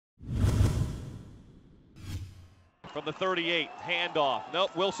from the 38, handoff.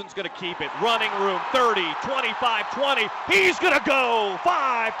 Nope, Wilson's going to keep it. Running room, 30, 25, 20. He's going to go.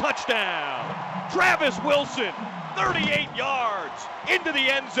 5, touchdown. Travis Wilson, 38 yards into the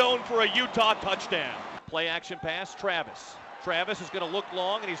end zone for a Utah touchdown. Play action pass, Travis. Travis is going to look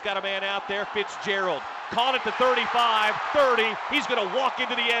long, and he's got a man out there, Fitzgerald. Caught at the 35, 30. He's going to walk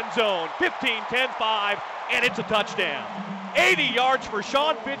into the end zone. 15, 10, 5, and it's a touchdown. 80 yards for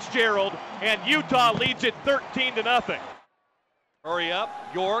Sean Fitzgerald, and Utah leads it 13-0. Hurry up,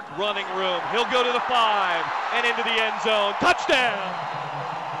 York, running room. He'll go to the 5 and into the end zone. Touchdown!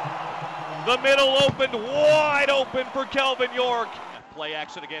 The middle opened, wide open for Kelvin York. Play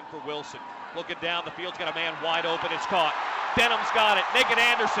action again for Wilson. Looking down the field's got a man wide open. It's caught. Denham's got it. Naked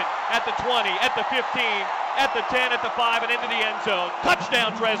Anderson at the 20, at the 15, at the 10, at the 5, and into the end zone.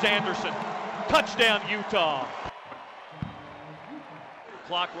 Touchdown, Trez Anderson. Touchdown, Utah.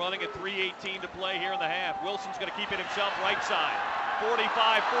 Clock running at 3:18 to play here in the half. Wilson's going to keep it himself right side.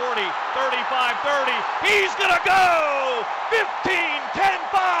 45-40, 35-30. He's going to go! 15,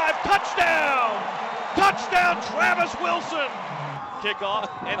 10-5, touchdown! Touchdown, Travis Wilson! Kickoff,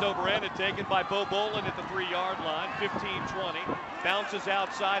 end over end, and taken by Bo Bolin at the 3-yard line. 15-20. Bounces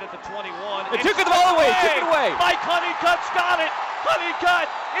outside at the 21. It took it all away. Took it away. Mike Honeycutt's got it. Honeycutt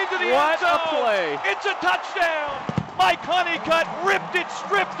into the end zone. What a play. It's a touchdown. Mike Honeycutt ripped it,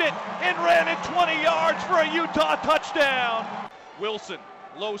 stripped it, and ran it 20 yards for a Utah touchdown. Wilson,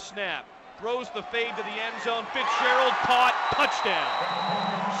 low snap, throws the fade to the end zone. Fitzgerald caught,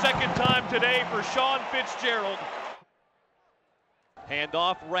 touchdown. Second time today for Sean Fitzgerald.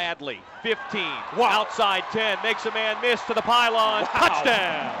 Handoff, Radley, 15, outside 10, makes a man miss to the pylon,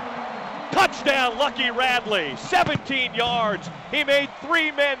 touchdown! Touchdown, Lucky Radley, 17 yards. He made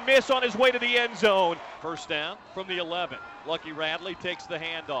 3 men miss on his way to the end zone. First down from the 11. Lucky Radley takes the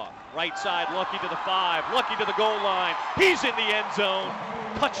handoff. Right side, Lucky to the 5, Lucky to the goal line. He's in the end zone,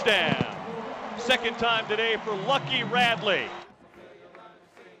 touchdown. Second time today for Lucky Radley.